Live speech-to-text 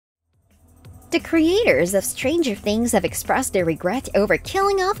The creators of Stranger Things have expressed their regret over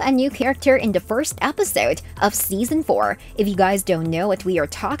killing off a new character in the first episode of Season 4. If you guys don't know what we are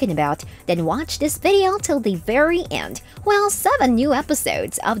talking about, then watch this video till the very end. Well, 7 new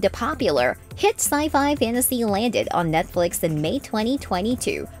episodes of the popular hit sci-fi fantasy landed on Netflix in May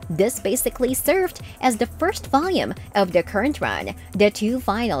 2022. This basically served as the first volume of the current run. The 2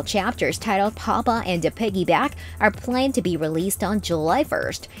 final chapters titled Papa and the Piggyback are planned to be released on July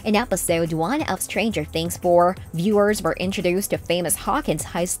 1st. In episode 1 of Stranger Things 4, viewers were introduced to famous Hawkins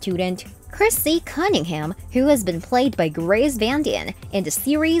High student Chrissy Cunningham, who has been played by Grace Van Dien. In the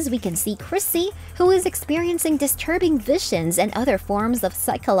series, we can see Chrissy, who is experiencing disturbing visions and other forms of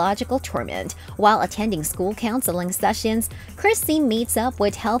psychological torment. While attending school counseling sessions, Chrissy meets up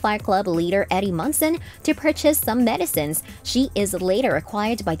with Hellfire Club leader Eddie Munson to purchase some medicines. She is later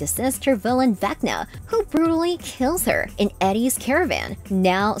acquired by the sinister villain Vecna, who brutally kills her in Eddie's caravan.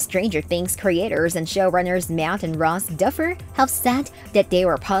 Now, Stranger Things creators and showrunners Matt and Ross Duffer have said that they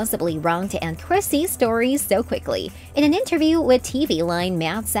were possibly wrong to end Chrissy's story so quickly. In an interview with TV Line,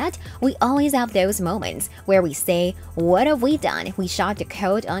 Matt said, "We always have those moments where we say, what have we done? We shot the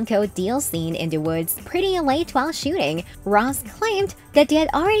quote-unquote deal scene in the woods pretty late while shooting." Ross claimed that they had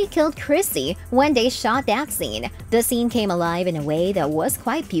already killed Chrissy when they shot that scene. The scene came alive in a way that was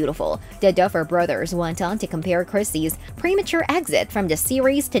quite beautiful. The Duffer brothers went on to compare Chrissy's premature exit from the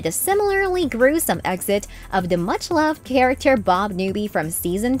series to the similarly gruesome exit of the much-loved character Bob Newby from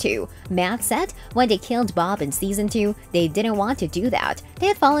Season 2. Matt said when they killed Bob in Season 2, they didn't want to do that. They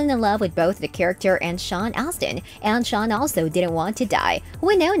had fallen in love with both the character and Sean Astin, and Sean also didn't want to die.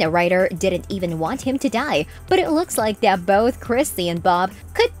 Winona Ryder didn't even want him to die, but it looks like that both Chrissy and Bob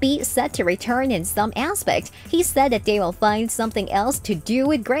could be set to return in some aspect. He said that they will find something else to do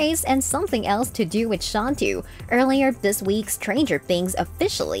with Grace and something else to do with Sean too. Earlier this week, Stranger Things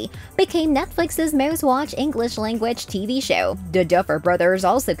officially became Netflix's most-watched English-language TV show. The Duffer brothers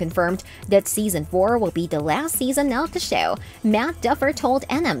also confirmed that Season 4 will be the last season of the show. Matt Duffer told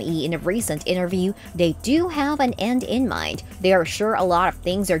NME in a recent interview they do have an end in mind. They are sure a lot of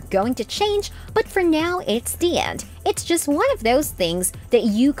things are going to change, but for now it's the end. It's just one of those things that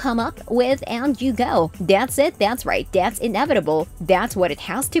you come up with and you go. That's it, that's right, that's inevitable, that's what it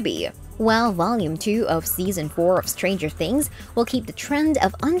has to be. Well, Volume 2 of Season 4 of Stranger Things will keep the trend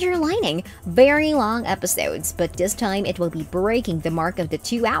of underlining very long episodes, but this time it will be breaking the mark of the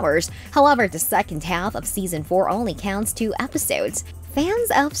 2 hours. However, the second half of Season 4 only counts 2 episodes.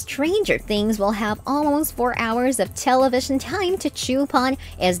 Fans of Stranger Things will have almost 4 hours of television time to chew upon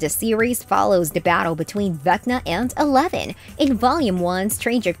as the series follows the battle between Vecna and Eleven. In Volume 1,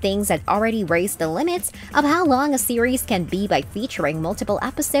 Stranger Things had already raised the limits of how long a series can be by featuring multiple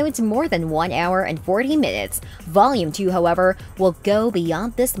episodes more than 1 hour and 40 minutes. Volume 2, however, will go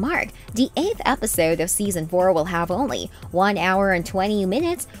beyond this mark. The 8th episode of Season 4 will have only 1 hour and 20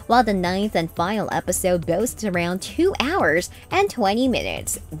 minutes, while the 9th and final episode boasts around 2 hours and 20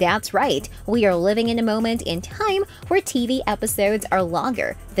 minutes. That's right, we are living in a moment in time where TV episodes are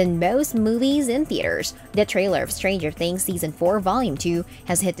longer than most movies in theaters. The trailer of Stranger Things Season 4 Volume 2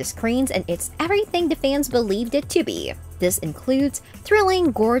 has hit the screens and it's everything the fans believed it to be. This includes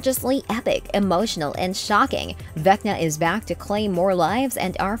thrilling, gorgeously epic, emotional, and shocking. Vecna is back to claim more lives,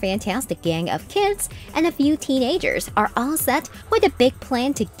 and our fantastic gang of kids and a few teenagers are all set with a big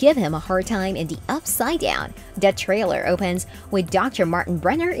plan to give him a hard time in the Upside Down. The trailer opens with Dr. Martin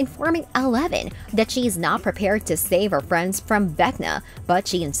Brenner informing Eleven that she is not prepared to save her friends from Vecna, but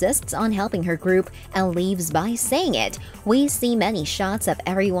she insists on helping her group and leaves by saying it. We see many shots of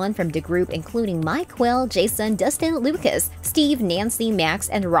everyone from the group, including Mike, Will, Jason, Dustin, Lucas, Steve, Nancy, Max,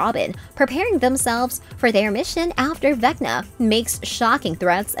 and Robin, preparing themselves for their mission after Vecna makes shocking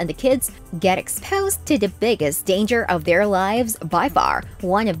threats and the kids get exposed to the biggest danger of their lives by far.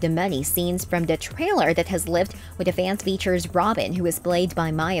 One of the many scenes from the trailer that has lived with the fans features Robin, who is played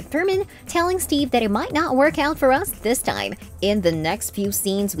by Maya Thurman, telling Steve that it might not work out for us this time. In the next few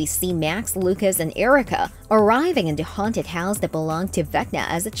scenes, we see Max, Lucas, and Erica arriving in the haunted house that belonged to Vecna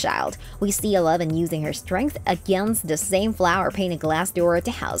as a child. We see Eleven using her strength against the same flower-painted glass door at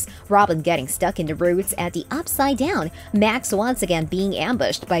the house, Robin getting stuck in the roots at the Upside Down, Max once again being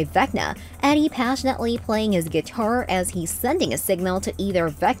ambushed by Vecna, Eddie passionately playing his guitar as he's sending a signal to either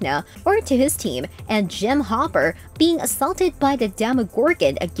Vecna or to his team, and Jim Hopper being assaulted by the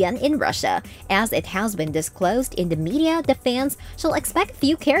Demogorgon again in Russia. As it has been disclosed in the media, the fans shall expect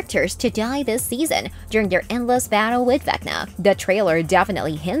few characters to die this season during their endless battle with Vecna. The trailer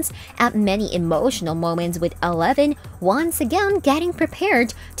definitely hints at many emotional moments with Eleven once again getting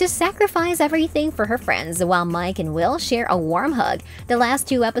prepared to sacrifice everything for her friends, while Mike and Will share a warm hug. The last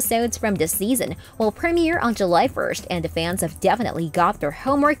 2 episodes from this season will premiere on July 1st, and the fans have definitely got their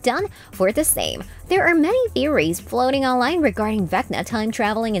homework done for the same. There are many theories floating online regarding Vecna time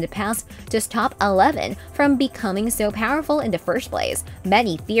traveling in the past to stop 11 from becoming so powerful in the first place.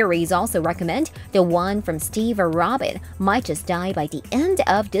 Many theories also recommend the one from Steve or Robin might just die by the end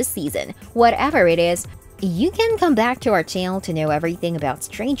of this season. Whatever it is, you can come back to our channel to know everything about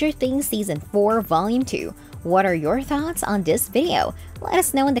Stranger Things Season 4 Volume 2. What are your thoughts on this video? Let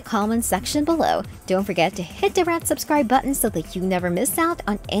us know in the comments section below. Don't forget to hit the red subscribe button so that you never miss out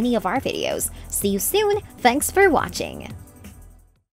on any of our videos. See you soon. Thanks for watching.